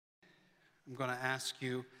I'm going to ask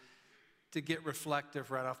you to get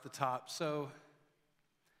reflective right off the top. So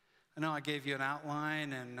I know I gave you an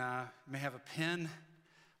outline, and you may have a pen.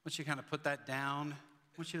 I want you to kind of put that down.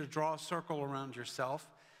 I want you to draw a circle around yourself,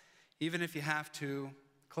 even if you have to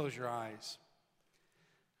close your eyes.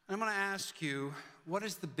 I'm going to ask you, what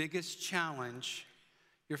is the biggest challenge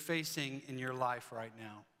you're facing in your life right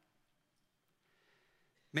now?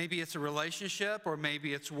 Maybe it's a relationship, or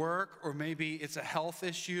maybe it's work, or maybe it's a health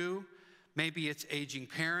issue. Maybe it's aging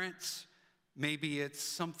parents. Maybe it's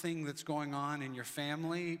something that's going on in your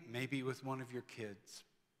family, maybe with one of your kids.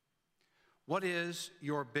 What is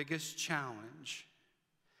your biggest challenge?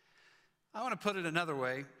 I want to put it another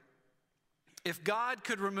way. If God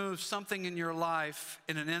could remove something in your life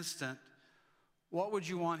in an instant, what would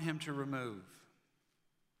you want him to remove?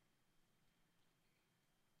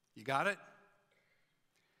 You got it?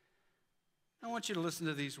 I want you to listen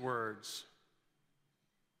to these words.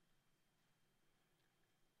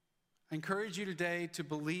 I encourage you today to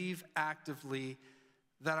believe actively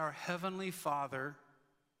that our Heavenly Father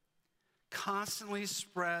constantly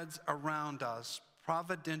spreads around us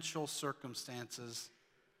providential circumstances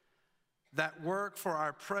that work for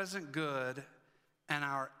our present good and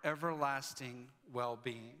our everlasting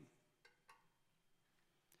well-being.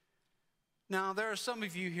 Now, there are some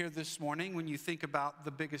of you here this morning, when you think about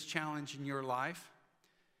the biggest challenge in your life,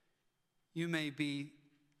 you may be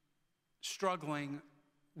struggling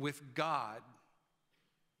with God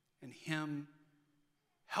and him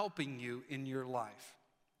helping you in your life.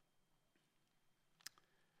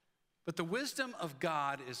 But the wisdom of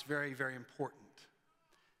God is very, very important.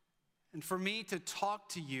 And for me to talk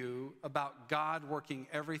to you about God working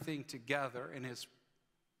everything together in his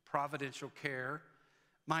providential care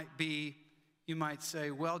might be, you might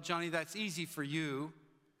say, well, Johnny, that's easy for you.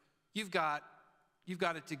 You've got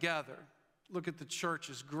it together. Look at the church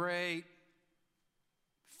is great.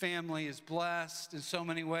 Family is blessed in so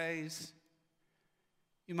many ways.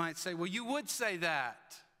 You might say, well, you would say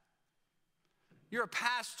that. You're a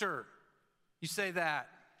pastor. You say that.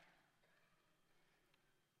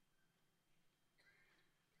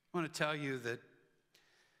 I want to tell you that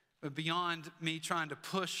beyond me trying to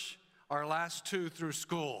push our last two through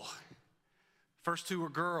school, first two were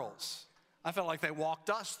girls. I felt like they walked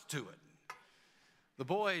us to it. The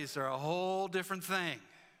boys are a whole different thing.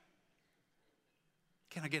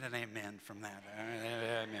 Can I get an amen from that?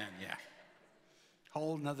 Amen, yeah.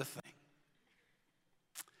 Whole nother thing.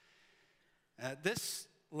 This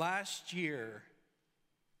last year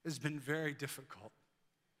has been very difficult.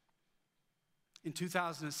 In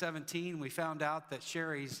 2017, we found out that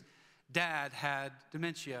Sherry's dad had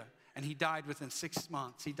dementia, and he died within 6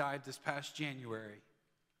 months. He died this past January.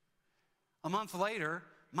 A month later,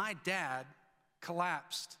 my dad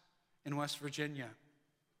collapsed in West Virginia,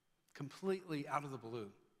 completely out of the blue.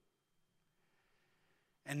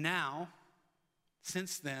 And now,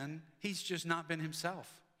 since then, he's just not been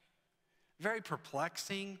himself. Very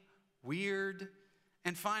perplexing, weird,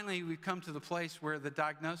 and finally we've come to the place where the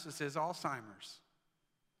diagnosis is Alzheimer's.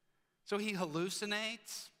 So he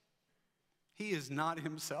hallucinates. He is not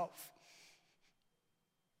himself.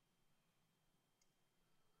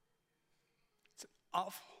 It's an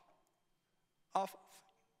awful, awful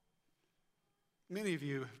thing. Many of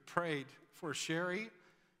you have prayed for Sherry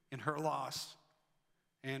in her loss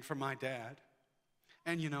and for my dad.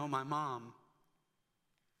 And you know, my mom,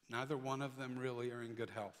 neither one of them really are in good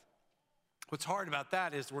health. What's hard about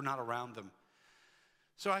that is we're not around them.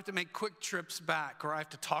 So I have to make quick trips back, or I have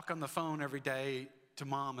to talk on the phone every day to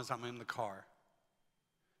mom as I'm in the car.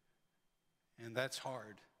 And that's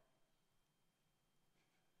hard.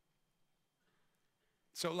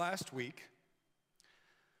 So last week,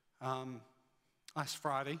 last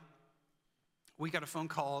Friday, we got a phone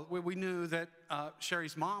call where we knew that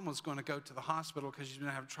Sherry's mom was going to go to the hospital because she's been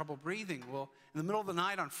having trouble breathing. Well, in the middle of the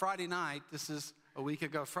night on Friday night, this is a week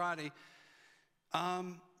ago Friday,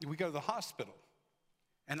 we go to the hospital.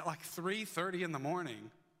 And at like 3:30 in the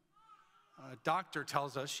morning, a doctor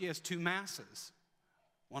tells us she has 2 masses,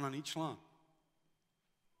 one on each lung.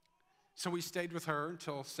 So we stayed with her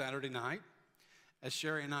until Saturday night. As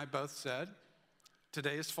Sherry and I both said,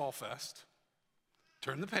 today is Fall Fest.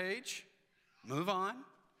 Turn the page, move on,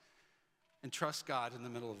 and trust God in the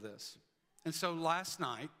middle of this. And so last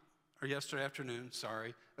night, or yesterday afternoon,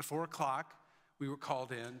 at 4 o'clock, we were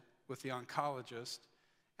called in with the oncologist,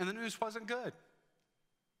 and the news wasn't good.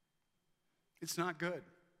 It's not good.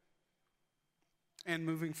 And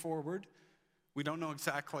moving forward, we don't know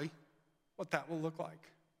exactly what that will look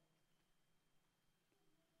like.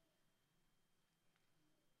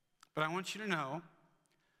 But I want you to know,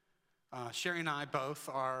 Sherry and I both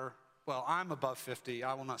are well, I'm above 50.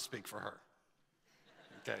 I will not speak for her.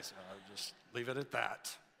 Okay, so I'll just leave it at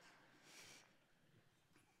that.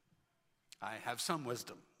 I have some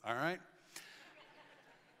wisdom, all right?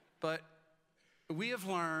 But we have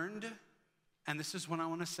learned, and this is what I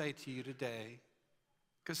want to say to you today,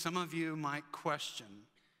 because some of you might question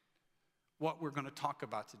what we're going to talk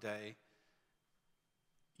about today.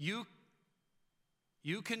 You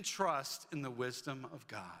can trust in the wisdom of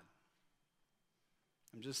God.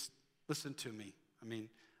 Listen to me. I mean,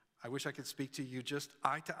 I wish I could speak to you just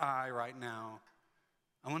eye to eye right now.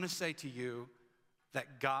 I want to say to you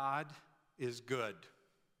that God is good.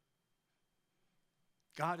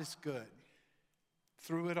 God is good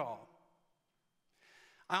through it all.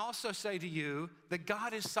 I also say to you that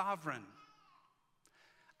God is sovereign.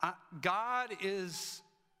 God is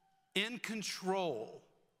in control,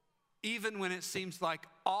 even when it seems like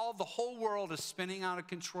the whole world is spinning out of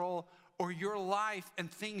control, or your life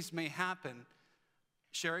and things may happen.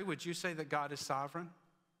 Sherry, would you say that God is sovereign?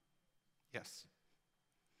 Yes.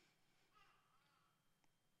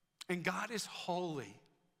 And God is holy.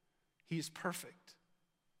 He is perfect.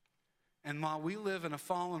 And while we live in a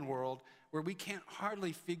fallen world where we can't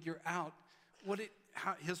hardly figure out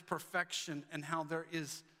how His perfection and how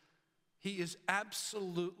He is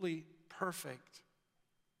absolutely perfect.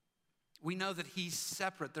 We know that He's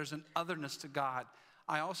separate. There's an otherness to God.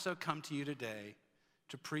 I also come to you today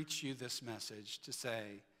to preach you this message, to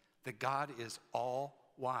say that God is all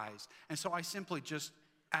wise. And so I simply just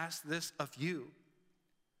ask this of you.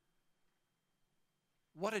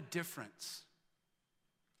 What a difference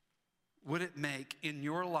would it make in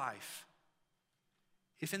your life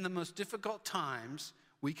if in the most difficult times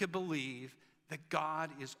we could believe that God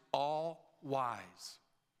is all wise?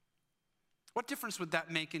 What difference would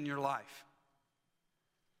that make in your life?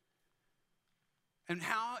 And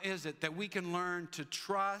how is it that we can learn to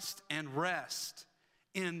trust and rest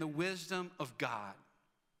in the wisdom of God?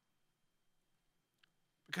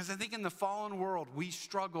 Because I think in the fallen world, we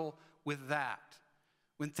struggle with that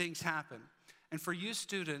when things happen. And for you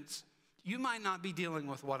students, you might not be dealing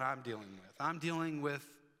with what I'm dealing with. I'm dealing with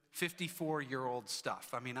 54-year-old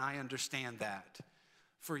stuff. I mean, I understand that.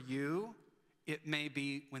 For you, it may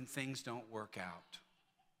be when things don't work out.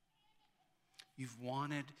 You've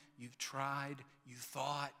wanted, you've tried, you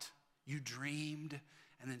thought, you dreamed,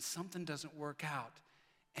 and then something doesn't work out.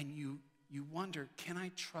 And you wonder, can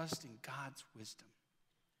I trust in God's wisdom?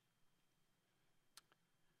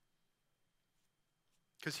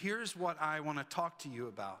 Because here's what I want to talk to you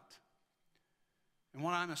about. And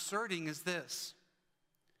what I'm asserting is this: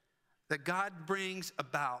 that God brings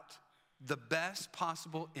about the best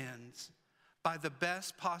possible ends by the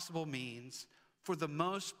best possible means for the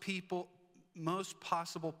most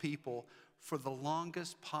possible people for the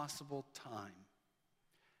longest possible time.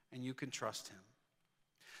 And you can trust Him.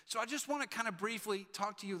 So I just want to kind of briefly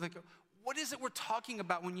talk to you, like, what is it we're talking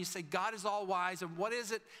about when you say God is all wise, and what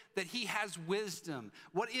is it that He has wisdom?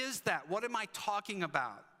 What is that? What am I talking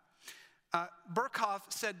about? Berkhoff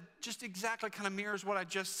said just exactly kind of mirrors what I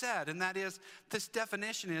just said, and that is, this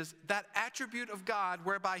definition is that attribute of God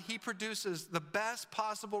whereby He produces the best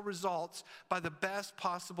possible results by the best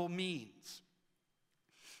possible means.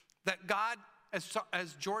 That God,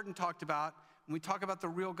 as Jordan talked about, when we talk about the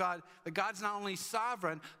real God, that God's not only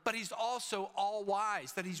sovereign, but He's also all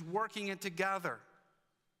wise, that He's working it together,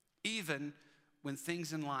 even when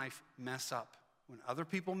things in life mess up, when other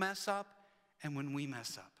people mess up, and when we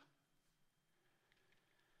mess up.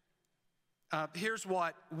 Here's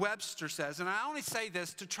what Webster says, and I only say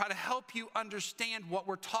this to try to help you understand what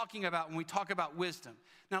we're talking about when we talk about wisdom.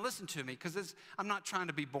 Now listen to me, because I'm not trying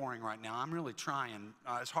to be boring right now. I'm really trying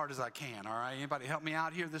as hard as I can, all right? Anybody help me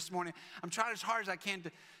out here this morning? I'm trying as hard as I can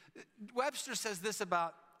to... Webster says this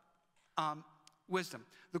about wisdom: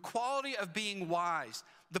 the quality of being wise,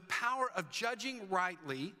 the power of judging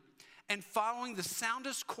rightly, and following the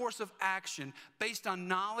soundest course of action based on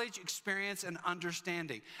knowledge, experience, and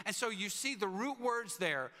understanding. And so you see the root words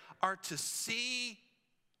there are to see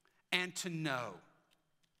and to know.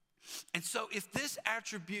 And so if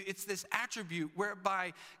it's this attribute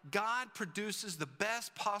whereby God produces the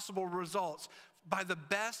best possible results by the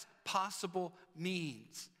best possible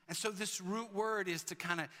means. And so this root word is to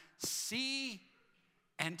kind of see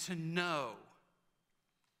and to know.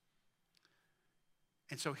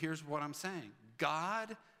 And so here's what I'm saying.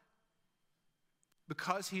 God,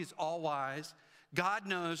 because He is all wise, God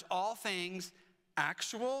knows all things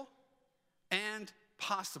actual and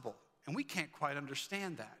possible. And we can't quite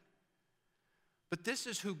understand that. But this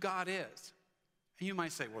is who God is. And you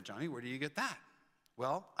might say, well, Johnny, where do you get that?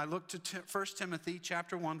 Well, I look to 1 Timothy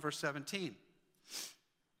chapter 1, verse 17.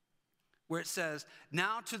 where it says,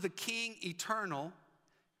 now to the King eternal,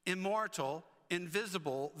 immortal,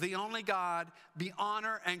 invisible, the only God, be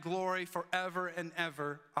honor and glory forever and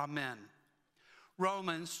ever. Amen.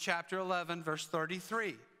 Romans chapter 11, verse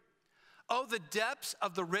 33. Oh, the depths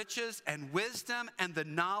of the riches and wisdom and the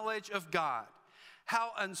knowledge of God.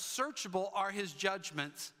 How unsearchable are his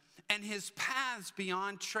judgments and his paths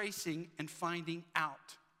beyond tracing and finding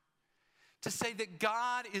out. To say that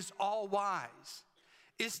God is all wise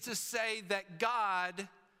is to say that God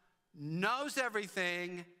knows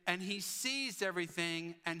everything and he sees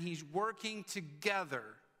everything and he's working together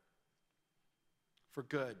for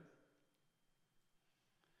good.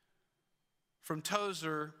 From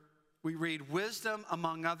Tozer, we read, wisdom,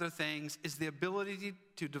 among other things, is the ability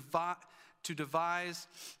to devise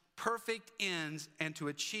perfect ends and to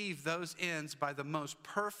achieve those ends by the most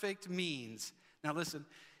perfect means. Now listen,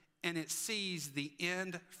 and it sees the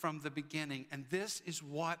end from the beginning. And this is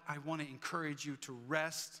what I want to encourage you to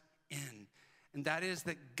rest in. And that is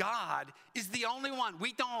that God is the only one.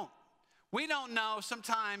 We don't know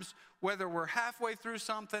sometimes whether we're halfway through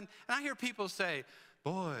something. And I hear people say,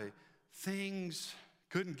 boy, things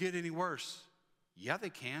couldn't get any worse. Yeah,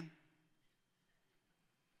 they can.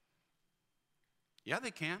 Yeah,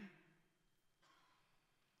 they can.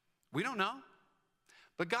 We don't know.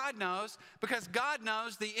 But God knows, because God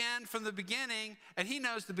knows the end from the beginning, and he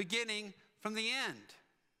knows the beginning from the end.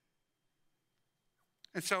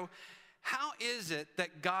 And so, how is it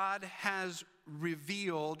that God has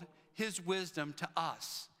revealed his wisdom to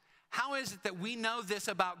us? How is it that we know this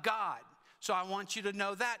about God? So I want you to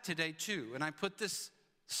know that today too. And I put this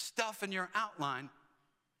stuff in your outline.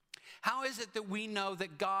 How is it that we know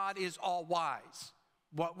that God is all wise?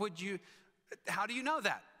 How do you know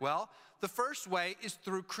that? Well, the first way is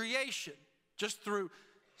through creation. Just through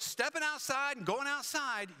stepping outside and going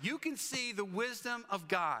outside, you can see the wisdom of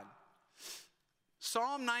God.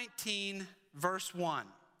 Psalm 19, verse 1.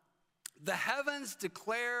 The heavens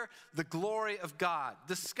declare the glory of God.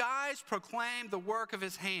 The skies proclaim the work of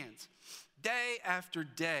his hands. Day after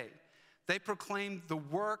day, they proclaim the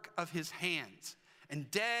work of his hands. And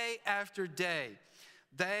day after day,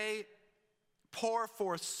 they pour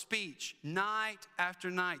forth speech. Night after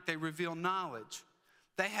night, they reveal knowledge.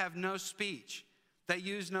 They have no speech. They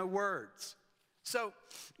use no words. So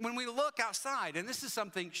when we look outside, and this is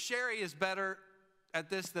something, Sherry is better at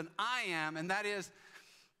this than I am, and that is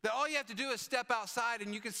that all you have to do is step outside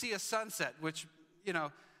and you can see a sunset, which,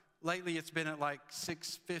 lately it's been at like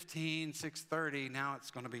 6:15, 6:30. Now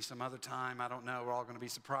it's going to be some other time. I don't know. We're all going to be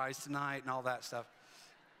surprised tonight and all that stuff.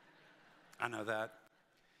 I know that.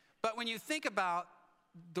 But when you think about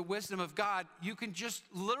the wisdom of God, you can just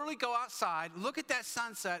literally go outside, look at that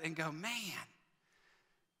sunset and go, man,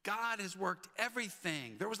 God has worked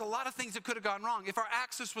everything. There was a lot of things that could have gone wrong. If our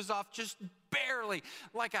axis was off just barely,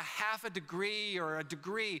 like a half a degree or a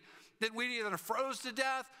degree, then we'd either froze to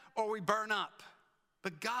death or we burn up.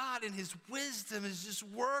 But God in his wisdom has just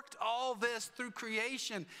worked all this through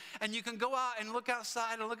creation. And you can go out and look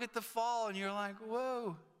outside and look at the fall and you're like,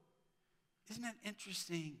 whoa, isn't that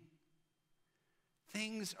interesting?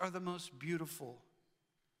 Things are the most beautiful,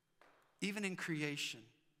 even in creation,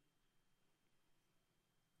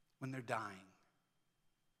 when they're dying.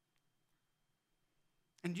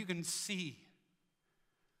 And you can see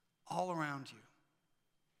all around you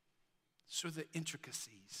sort of the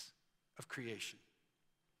intricacies of creation.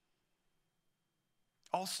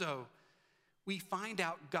 Also, we find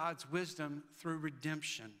out God's wisdom through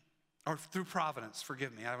redemption, or through providence.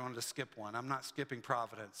 Forgive me, I wanted to skip one. I'm not skipping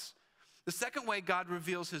providence. The second way God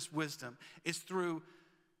reveals his wisdom is through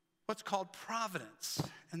what's called providence.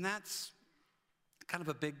 And that's kind of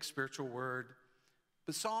a big spiritual word.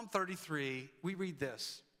 But Psalm 33, we read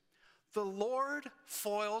this. The Lord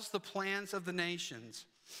foils the plans of the nations.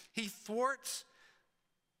 He thwarts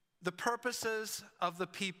the purposes of the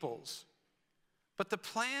peoples. But the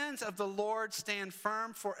plans of the Lord stand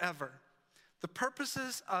firm forever. The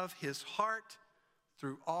purposes of his heart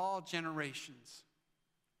through all generations.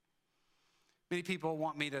 Many people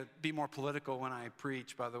want me to be more political when I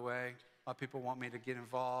preach, by the way. A lot of people want me to get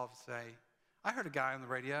involved, say, I heard a guy on the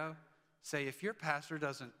radio say, if your pastor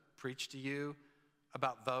doesn't preach to you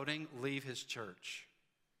about voting, leave his church.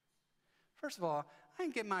 First of all, I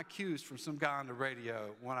didn't get my cues from some guy on the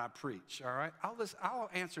radio when I preach, all right? I'll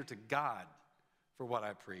answer to God for what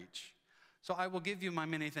I preach. So I will give you my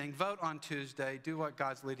mini thing. Vote on Tuesday. Do what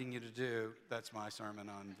God's leading you to do. That's my sermon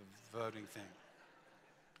on the voting thing.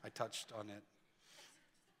 I touched on it.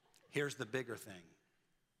 Here's the bigger thing.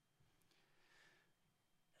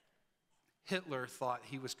 Hitler thought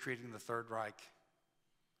he was creating the Third Reich.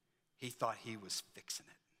 He thought he was fixing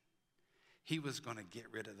it. He was going to get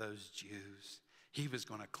rid of those Jews. He was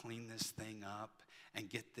going to clean this thing up and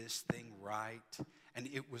get this thing right. And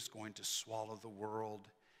it was going to swallow the world.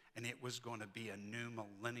 And it was going to be a new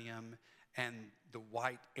millennium. And the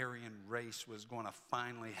white Aryan race was going to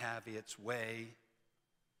finally have its way.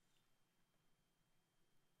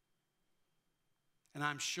 And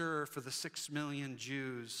I'm sure for the 6 million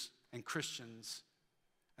Jews and Christians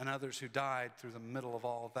and others who died through the middle of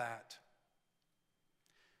all of that,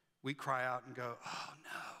 we cry out and go, oh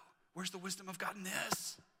no, where's the wisdom of God in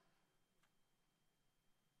this?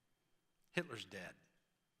 Hitler's dead.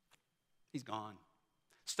 He's gone.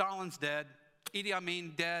 Stalin's dead. Idi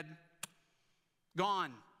Amin dead.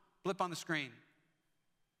 Gone. Blip on the screen.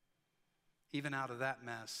 Even out of that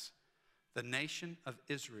mess, the nation of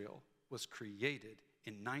Israel was created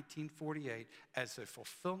in 1948 as a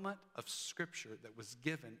fulfillment of Scripture that was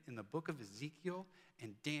given in the book of Ezekiel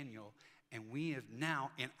and Daniel. And we have now,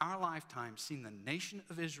 in our lifetime, seen the nation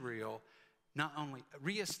of Israel not only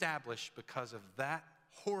reestablished because of that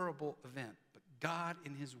horrible event, but God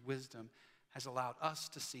in his wisdom has allowed us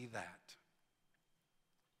to see that.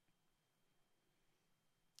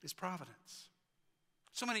 His providence.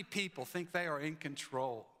 So many people think they are in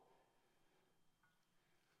control.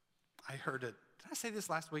 I heard it. Did I say this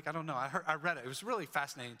last week? I don't know. I read it. It was really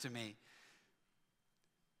fascinating to me.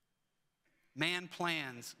 Man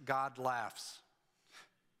plans, God laughs.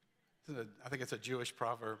 I think it's a Jewish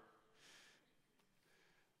proverb.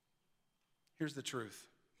 Here's the truth.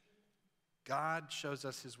 God shows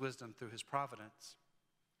us his wisdom through his providence.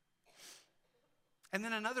 And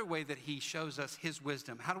then another way that he shows us his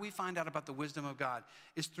wisdom, how do we find out about the wisdom of God,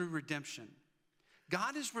 is through redemption.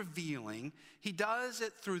 God is revealing. He does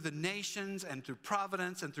it through the nations and through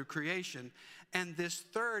providence and through creation. And this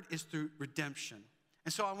third is through redemption.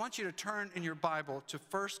 And so I want you to turn in your Bible to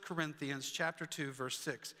 1 Corinthians chapter 2, verse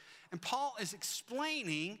 6. And Paul is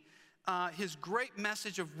explaining his great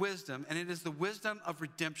message of wisdom, and it is the wisdom of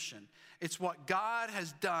redemption. It's what God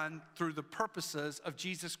has done through the purposes of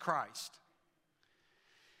Jesus Christ.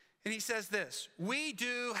 And he says this, we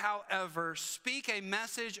do, however, speak a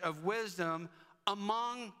message of wisdom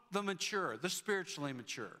among the mature, the spiritually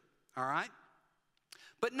mature, all right?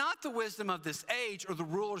 But not the wisdom of this age or the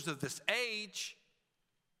rulers of this age,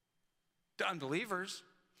 the unbelievers,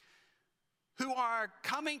 who are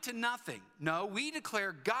coming to nothing. No, we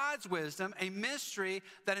declare God's wisdom, a mystery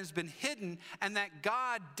that has been hidden and that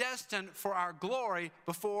God destined for our glory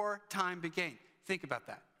before time began. Think about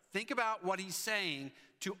that. Think about what he's saying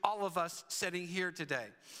to all of us sitting here today.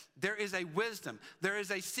 There is a wisdom, there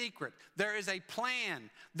is a secret, there is a plan,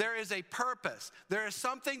 there is a purpose, there is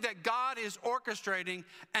something that God is orchestrating,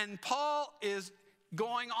 and Paul is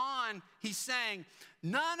going on, he's saying,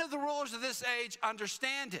 none of the rulers of this age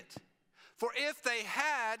understand it. For if they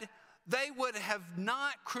had, they would have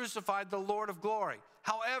not crucified the Lord of glory.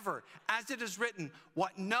 However, as it is written,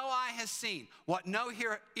 what no eye has seen, what no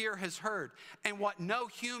ear has heard, and what no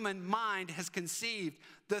human mind has conceived,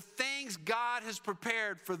 the things God has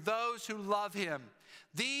prepared for those who love him.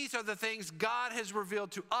 These are the things God has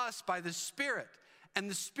revealed to us by the Spirit. And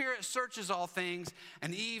the Spirit searches all things,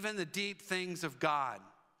 and even the deep things of God.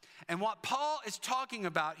 And what Paul is talking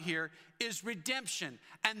about here is redemption,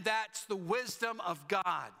 and that's the wisdom of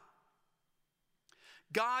God.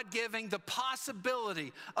 God giving the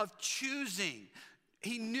possibility of choosing.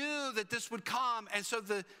 He knew that this would come, and so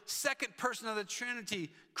the second person of the Trinity,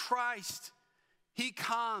 Christ, he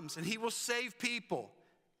comes and he will save people.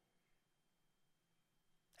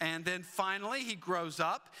 And then finally, he grows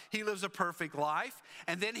up, he lives a perfect life,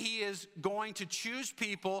 and then he is going to choose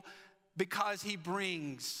people because he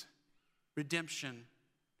brings redemption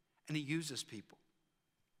and he uses people.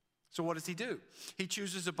 So what does he do? He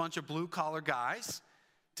chooses a bunch of blue-collar guys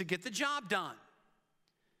to get the job done.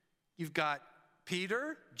 You've got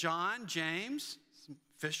Peter, John, James, some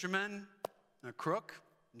fishermen, a crook.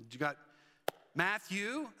 You got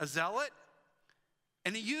Matthew, a zealot.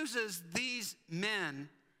 And he uses these men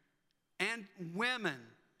and women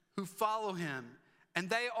who follow him. And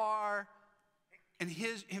they are, and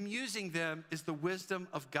him using them is the wisdom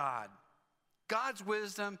of God. God's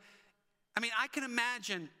wisdom. I mean, I can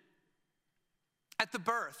imagine at the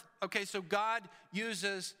birth, okay, so God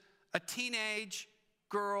uses a teenage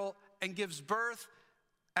girl and gives birth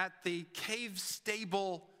at the cave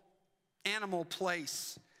stable animal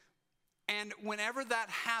place. And whenever that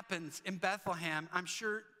happens in Bethlehem, I'm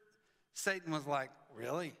sure Satan was like,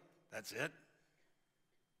 really? That's it?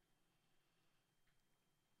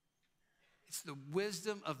 It's the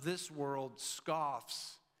wisdom of this world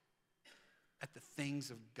scoffs at the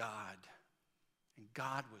things of God. And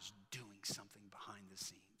God was doing something behind the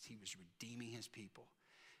scenes. He was redeeming redeeming his people.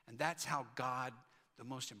 And that's how God, the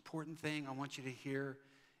most important thing I want you to hear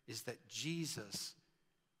is that Jesus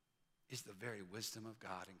is the very wisdom of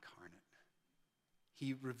God incarnate.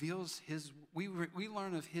 He reveals we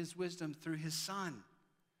learn of his wisdom through his Son.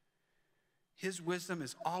 His wisdom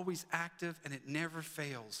is always active and it never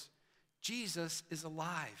fails. Jesus is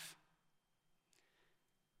alive.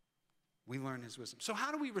 We learn his wisdom. So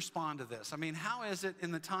how do we respond to this? I mean, how is it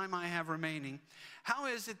in the time I have remaining, how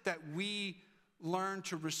is it that we learn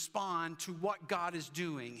to respond to what God is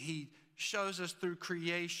doing? He shows us through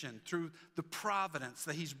creation, through the providence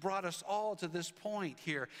that he's brought us all to this point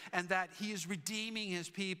here, and that he is redeeming his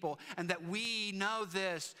people, and that we know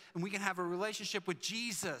this, and we can have a relationship with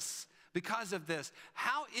Jesus because of this.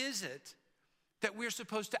 How is it that we're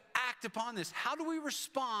supposed to act upon this? How do we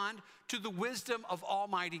respond to the wisdom of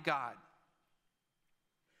Almighty God?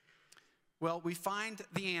 Well, we find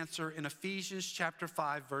the answer in Ephesians chapter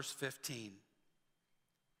 5, verse 15.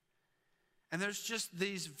 And there's just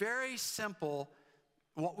these very simple,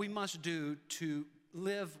 what we must do to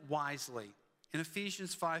live wisely. In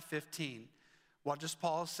Ephesians 5:15, what does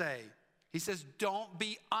Paul say? He says, don't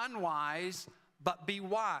be unwise, but be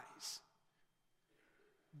wise.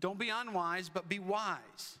 Don't be unwise, but be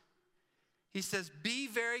wise. He says, be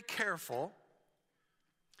very careful.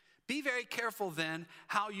 Be very careful then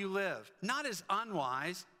how you live, not as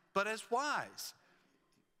unwise, but as wise.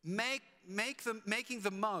 Making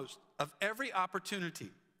the most of every opportunity,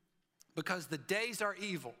 because the days are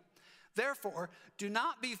evil. Therefore, do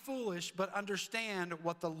not be foolish, but understand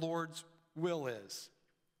what the Lord's will is.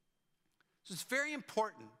 So it's very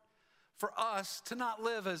important for us to not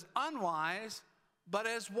live as unwise, but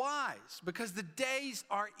as wise, because the days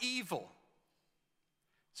are evil.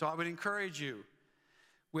 So I would encourage you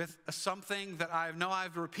with something that I know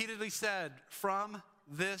I've repeatedly said from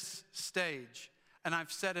this stage, and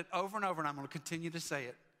I've said it over and over, and I'm going to continue to say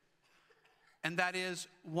it. And that is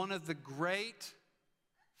one of the great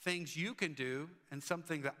things you can do, and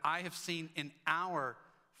something that I have seen in our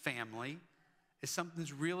family, is something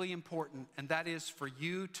that's really important, and that is for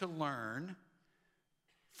you to learn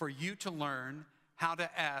how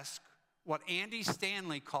to ask what Andy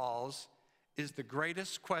Stanley calls is the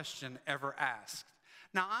greatest question ever asked.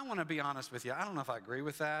 Now, I want to be honest with you. I don't know if I agree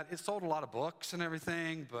with that. It sold a lot of books and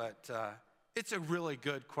everything, but it's a really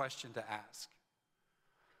good question to ask.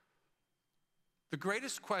 The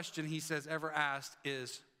greatest question, he says, ever asked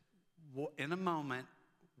is, in a moment,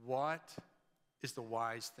 what is the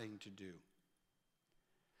wise thing to do?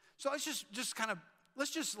 So let's just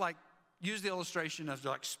use the illustration of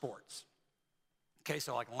like sports. Okay,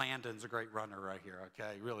 so like Landon's a great runner right here,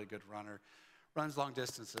 okay, really good runner. Runs long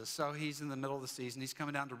distances. So he's in the middle of the season. He's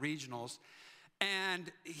coming down to regionals, and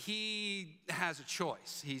he has a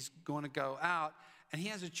choice. He's going to go out, and he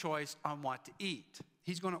has a choice on what to eat.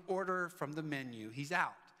 He's going to order from the menu. He's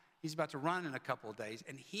out. He's about to run in a couple of days,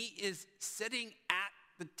 and he is sitting at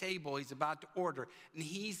the table. He's about to order, and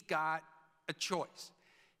he's got a choice.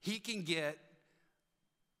 He can get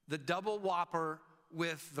the double Whopper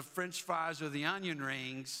with the French fries or the onion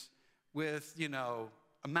rings with,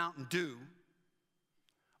 a Mountain Dew.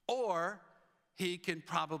 Or he can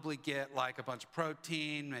probably get like a bunch of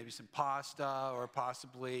protein, maybe some pasta, or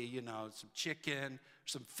possibly, some chicken,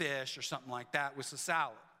 some fish, or something like that with some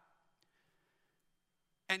salad.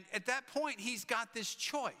 And at that point, he's got this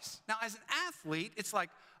choice. Now, as an athlete, it's like,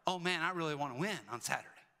 oh man, I really want to win on Saturday.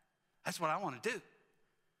 That's what I want to do.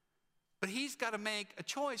 But he's got to make a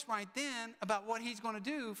choice right then about what he's going to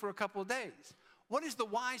do for a couple of days. What is the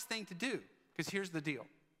wise thing to do? Because here's the deal.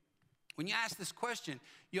 When you ask this question,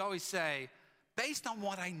 you always say, based on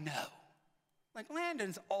what I know. Like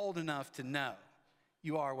Landon's old enough to know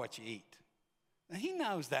you are what you eat. And he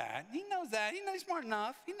knows that. He knows that. He's smart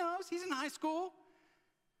enough. He knows. He's in high school.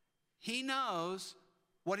 He knows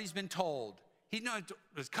what he's been told. He knows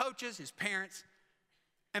his coaches, his parents.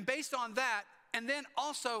 And based on that, and then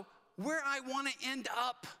also where I want to end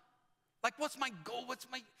up. Like, what's my goal? What's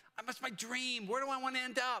my dream? Where do I want to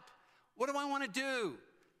end up? What do I want to do?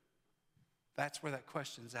 That's where that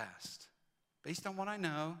question's asked. Based on what I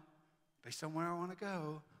know, based on where I want to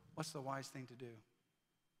go, what's the wise thing to do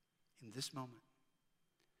in this moment?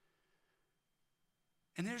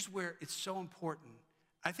 And there's where it's so important.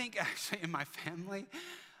 I think actually in my family,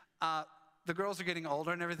 the girls are getting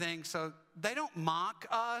older and everything, so they don't mock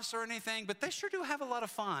us or anything, but they sure do have a lot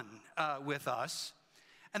of fun with us.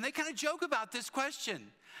 And they kind of joke about this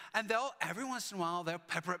question. And every once in a while, they'll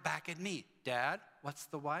pepper it back at me. Dad, what's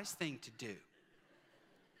the wise thing to do?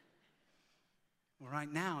 Well,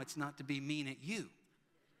 right now, it's not to be mean at you.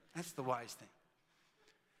 That's the wise thing.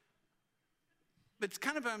 It's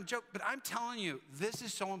kind of a joke, but I'm telling you, this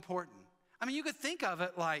is so important. I mean, you could think of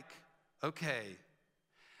it like, okay.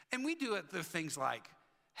 And we do it through things like,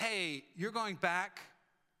 hey, you're going back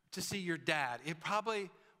to see your dad.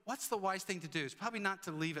 What's the wise thing to do? It's probably not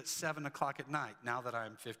to leave at 7 o'clock at night now that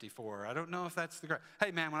I'm 54. I don't know if that's the great.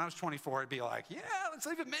 Hey, man, when I was 24, it'd be like, yeah, let's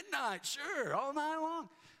leave at midnight. Sure, all night long.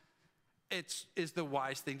 It is the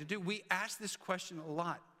wise thing to do. We ask this question a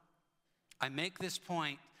lot. I make this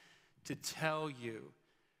point to tell you,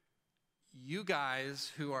 you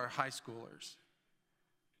guys who are high schoolers,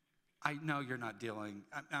 I know you're not dealing,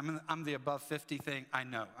 I'm the above 50 thing. I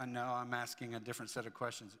know I'm asking a different set of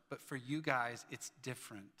questions. But for you guys, it's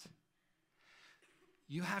different.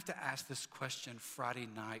 You have to ask this question Friday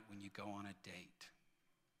night when you go on a date.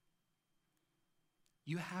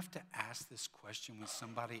 You have to ask this question when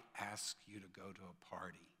somebody asks you to go to a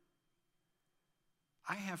party.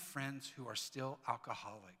 I have friends who are still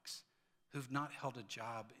alcoholics who've not held a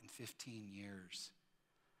job in 15 years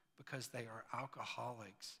because they are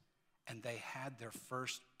alcoholics. And they had their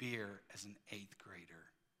first beer as an 8th grader,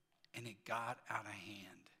 and it got out of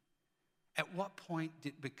hand. At what point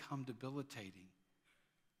did it become debilitating?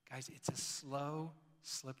 Guys, it's a slow,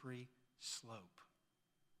 slippery slope.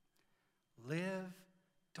 Live,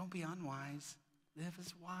 don't be unwise. Live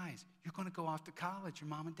as wise. You're going to go off to college. Your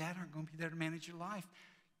mom and dad aren't going to be there to manage your life.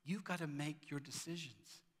 You've got to make your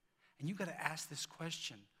decisions. And you've got to ask this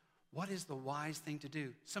question, what is the wise thing to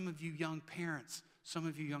do? Some of you young parents, some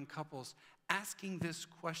of you young couples, asking this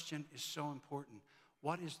question is so important.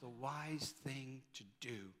 What is the wise thing to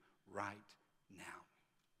do right now?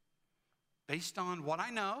 Based on what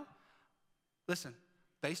I know, listen,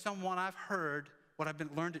 based on what I've heard, what I've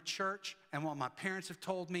learned at church, and what my parents have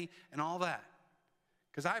told me, and all that.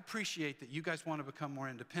 Because I appreciate that you guys want to become more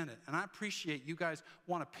independent. And I appreciate you guys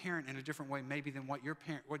want to parent in a different way maybe than what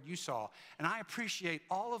you saw. And I appreciate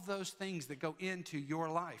all of those things that go into your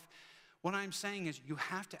life. What I'm saying is you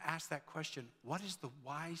have to ask that question, what is the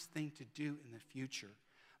wise thing to do in the future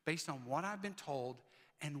based on what I've been told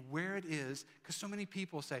and where it is? Because so many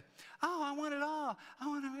people say, oh, I want it all. I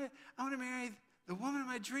want to marry the woman of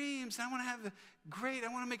my dreams. And I want to have I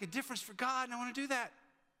want to make a difference for God, and I want to do that.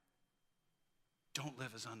 Don't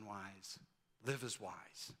live as unwise. Live as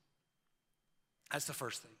wise. That's the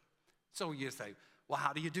first thing. So you say, well,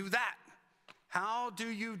 how do you do that? How do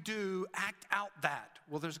you act out that?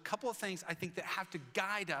 Well, there's a couple of things I think that have to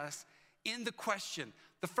guide us in the question.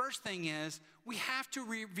 The first thing is we have to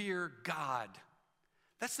revere God.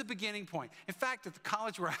 That's the beginning point. In fact, at the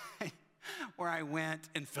college where I went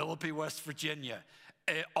in Philippi, West Virginia,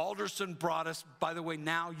 Alderson brought us, by the way,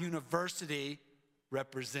 now University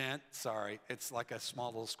it's like a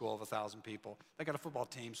small little school of 1,000 people. They got a football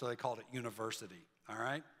team, so they called it University, all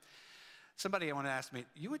right? Somebody wanted to ask me,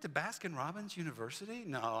 you went to Baskin-Robbins University?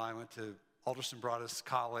 No, I went to Alderson Broaddus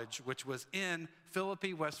College, which was in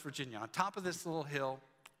Philippi, West Virginia, on top of this little hill.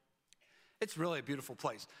 It's really a beautiful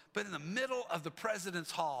place. But in the middle of the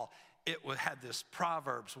President's Hall, it had this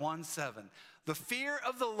Proverbs 1:7. The fear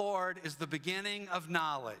of the Lord is the beginning of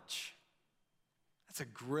knowledge. That's a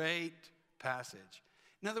great passage.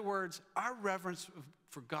 In other words, our reverence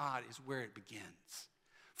for God is where it begins.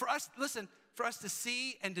 For us to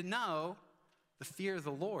see and to know, the fear of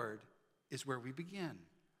the Lord is where we begin.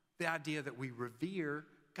 The idea that we revere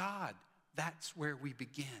God, that's where we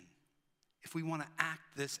begin. If we want to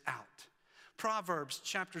act this out. Proverbs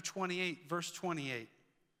chapter 28, verse 28.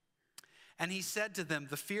 And he said to them,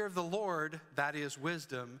 the fear of the Lord, that is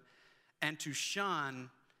wisdom, and to shun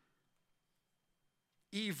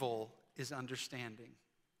evil is understanding.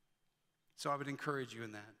 So I would encourage you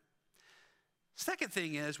in that. Second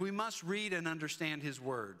thing is we must read and understand his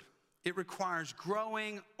word. It requires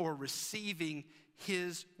growing or receiving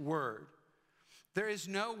his word. There is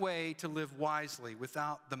no way to live wisely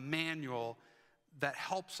without the manual that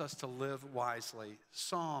helps us to live wisely.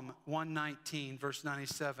 Psalm 119, verse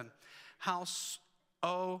 97. How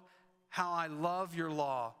I love your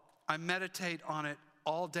law. I meditate on it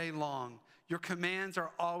all day long. Your commands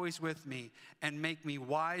are always with me and make me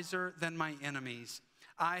wiser than my enemies.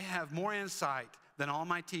 I have more insight than all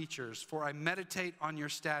my teachers, for I meditate on your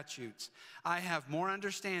statutes. I have more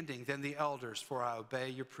understanding than the elders, for I obey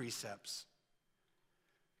your precepts.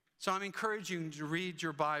 So I'm encouraging you to read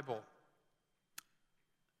your Bible.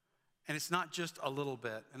 And it's not just a little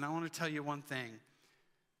bit. And I want to tell you one thing.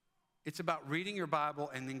 It's about reading your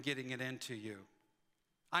Bible and then getting it into you.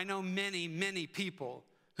 I know many, many people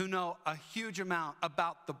who know a huge amount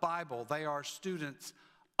about the Bible. They are students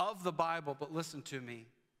of the Bible, but listen to me.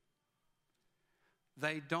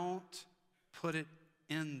 They don't put it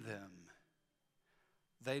in them.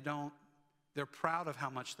 They don't They're proud of how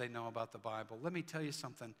much they know about the Bible. Let me tell you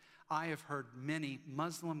something. I have heard many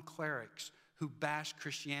Muslim clerics who bash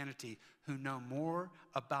Christianity, who know more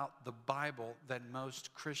about the Bible than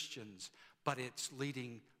most Christians, but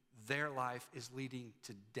their life is leading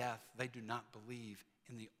to death. They do not believe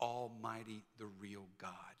in the Almighty, the real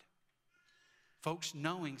God. Folks,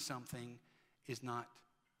 knowing something is not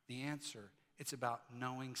the answer. It's about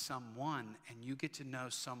knowing someone, and you get to know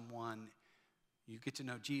someone, you get to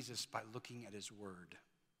know Jesus by looking at his word.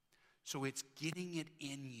 So it's getting it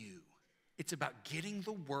in you. It's about getting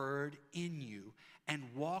the word in you and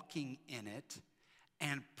walking in it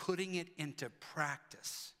and putting it into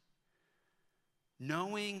practice.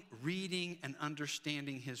 Knowing, reading, and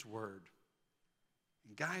understanding his word.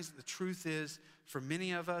 And guys, the truth is, for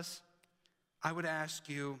many of us, I would ask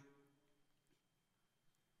you,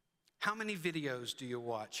 how many videos do you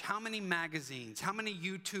watch? How many magazines? How many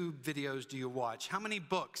YouTube videos do you watch? How many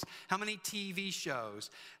books? How many TV shows?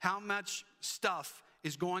 How much stuff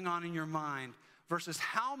is going on in your mind versus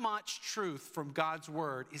how much truth from God's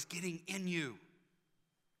word is getting in you?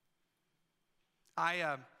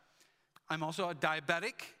 I'm also a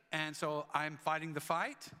diabetic, and so I'm fighting the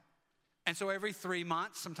fight. And so every 3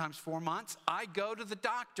 months, sometimes 4 months, I go to the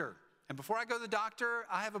doctor. And before I go to the doctor,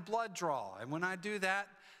 I have a blood draw. And when I do that,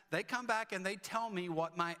 they come back and they tell me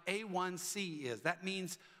what my A1C is. That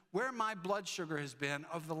means where my blood sugar has been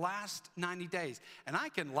over the last 90 days. And I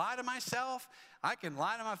can lie to myself. I can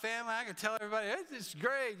lie to my family. I can tell everybody, it's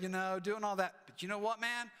great, doing all that. But you know what,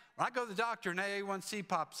 man? When I go to the doctor and A1C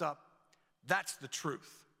pops up, that's the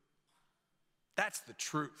truth. That's the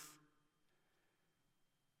truth.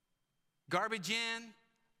 Garbage in,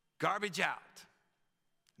 garbage out.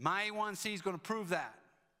 My A1C is going to prove that.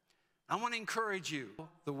 I want to encourage you,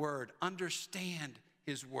 the word, understand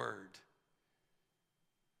his word.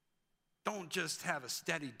 Don't just have a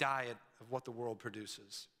steady diet of what the world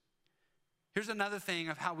produces. Here's another thing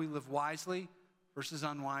of how we live wisely versus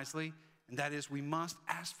unwisely, and that is we must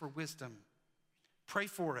ask for wisdom. Pray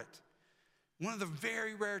for it. One of the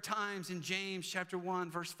very rare times in James chapter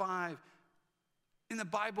 1, verse 5, in the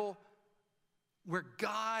Bible where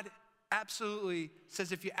God absolutely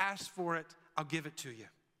says, if you ask for it, I'll give it to you.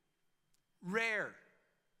 Rare.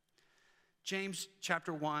 James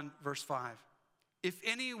chapter 1, verse 5. If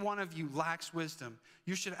any one of you lacks wisdom,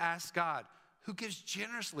 you should ask God, who gives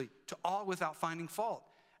generously to all without finding fault,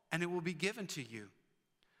 and it will be given to you.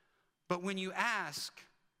 But when you ask,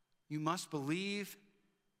 you must believe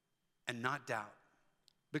and not doubt,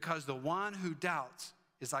 because the one who doubts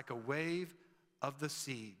is like a wave of the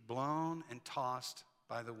sea, blown and tossed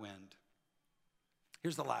by the wind.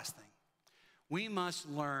 Here's the last thing. We must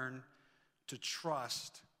learn to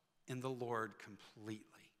trust in the Lord completely.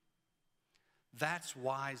 That's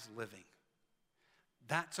wise living.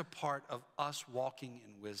 That's a part of us walking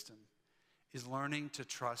in wisdom, is learning to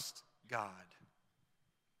trust God.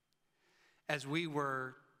 As we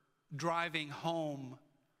were driving home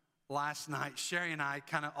last night, Sherry and I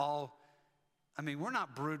kind of we're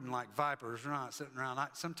not brooding like vipers. We're not sitting around.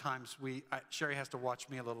 Sometimes Sherry has to watch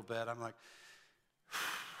me a little bit. I'm like,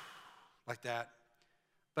 like that.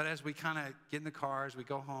 But as we kind of get in the car, as we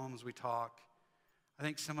go home, as we talk, I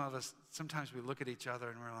think some of us, sometimes we look at each other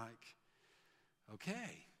and we're like,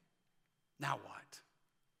 okay, now what?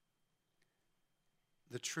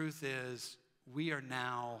 The truth is, we are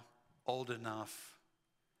now old enough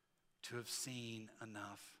to have seen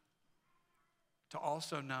enough to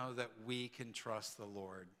also know that we can trust the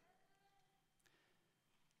Lord.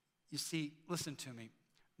 You see, listen to me.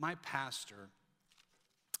 My pastor,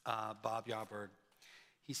 Bob Yauberg,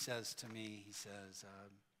 he says to me,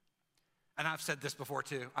 and I've said this before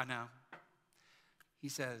too, I know. He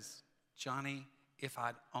says, Johnny, if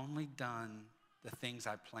I'd only done the things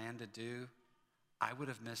I planned to do, I would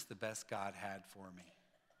have missed the best God had for me.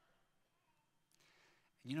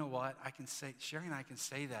 And you know what? Sherry and I can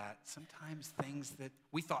say that. Sometimes things that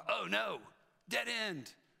we thought, oh no, dead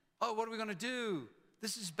end. Oh, what are we going to do?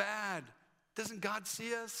 This is bad. Doesn't God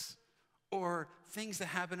see us? Or things that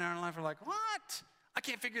happen in our life are like, what? I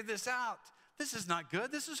can't figure this out. This is not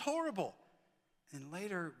good. This is horrible. And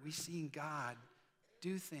later we see God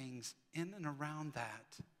do things in and around that.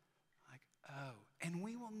 Like, oh, and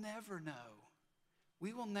we will never know.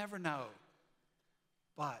 We will never know.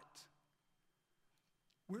 But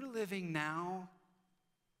we're living now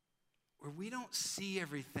where we don't see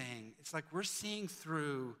everything. It's like we're seeing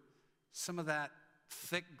through some of that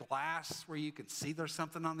thick glass where you can see there's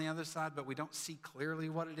something on the other side, but we don't see clearly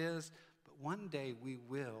what it is. But one day we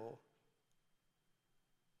will.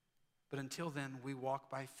 But until then, we walk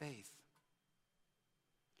by faith.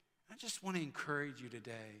 I just want to encourage you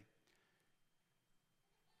today.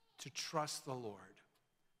 to trust the Lord.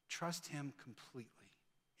 Trust him completely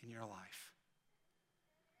in your life.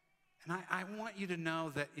 And I want you to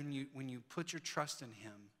know that when you put your trust in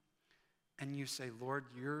him and you say, Lord,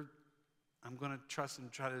 I'm going to trust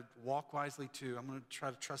and try to walk wisely too. I'm going to try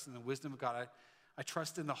to trust in the wisdom of God. I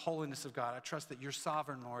trust in the holiness of God. I trust that you're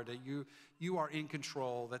sovereign, Lord, that you are in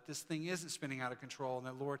control, that this thing isn't spinning out of control. And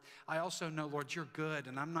that, Lord, I also know, Lord, you're good.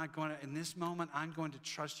 And I'm not going to, in this moment, I'm going to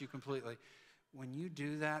trust you completely. When you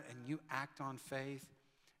do that and you act on faith,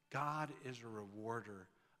 God is a rewarder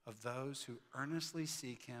of those who earnestly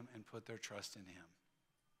seek him and put their trust in him.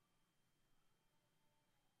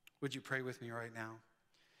 Would you pray with me right now?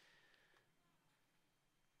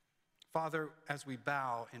 Father, as we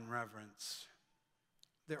bow in reverence,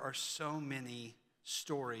 there are so many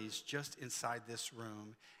stories just inside this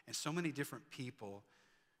room and so many different people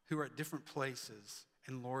who are at different places.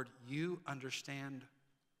 And Lord, you understand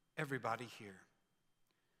everybody here.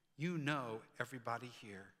 You know everybody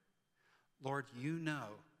here. Lord, you know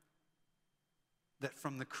that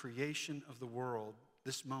from the creation of the world,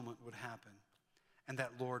 this moment would happen. And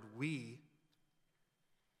that, Lord, we,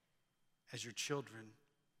 as your children,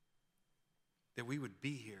 that we would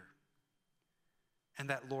be here. And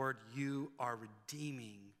that, Lord, you are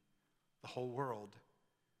redeeming the whole world.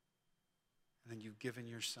 And then you've given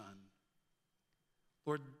your Son.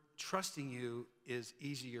 Lord, trusting you is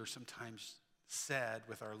easier sometimes said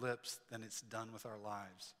with our lips than it's done with our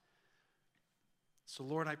lives. So,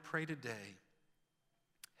 Lord, I pray today,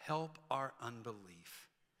 help our unbelief.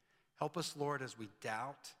 Help us, Lord, as we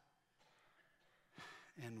doubt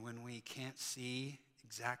and when we can't see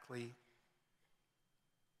exactly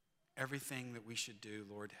everything that we should do.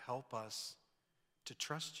 Lord, help us to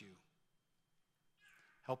trust you.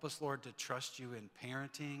 Help us, Lord, to trust you in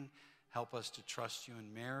parenting. Help us to trust you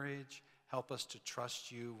in marriage. Help us to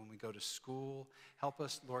trust you when we go to school. Help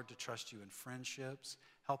us, Lord, to trust you in friendships.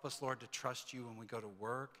 Help us, Lord, to trust you when we go to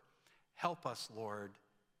work. Help us, Lord,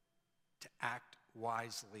 to act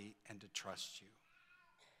wisely and to trust you.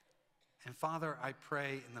 And Father, I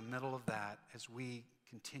pray in the middle of that, as we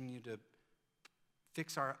continue to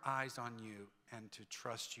fix our eyes on you and to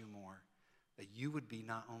trust you more, that you would be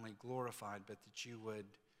not only glorified, but that you would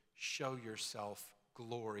show yourself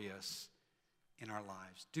glorious in our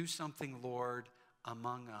lives. Do something, Lord,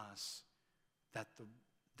 among us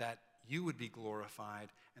that you would be glorified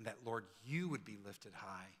and that, Lord, you would be lifted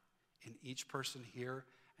high in each person here.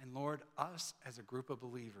 And Lord, us as a group of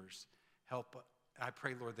believers, I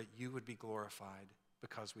pray, Lord, that you would be glorified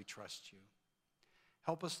because we trust you.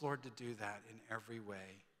 Help us, Lord, to do that in every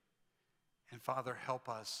way. And Father, help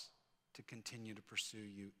us to continue to pursue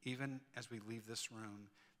you, even as we leave this room,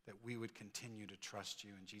 that we would continue to trust you.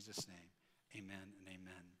 In Jesus' name, amen and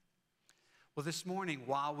amen. Well, this morning,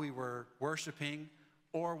 while we were worshiping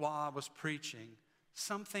or while I was preaching,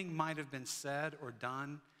 something might have been said or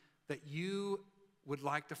done that you would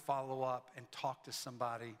like to follow up and talk to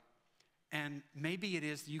somebody. And maybe it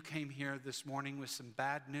is you came here this morning with some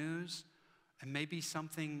bad news, and maybe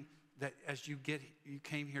something that as you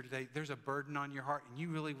came here today, there's a burden on your heart and you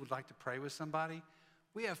really would like to pray with somebody.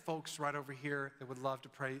 We have folks right over here that would love to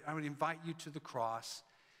pray. I would invite you to the cross,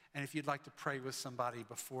 and if you'd like to pray with somebody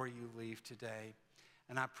before you leave today.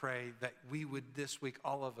 And I pray that we would this week,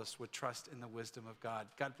 all of us would trust in the wisdom of God.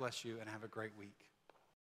 God bless you and have a great week.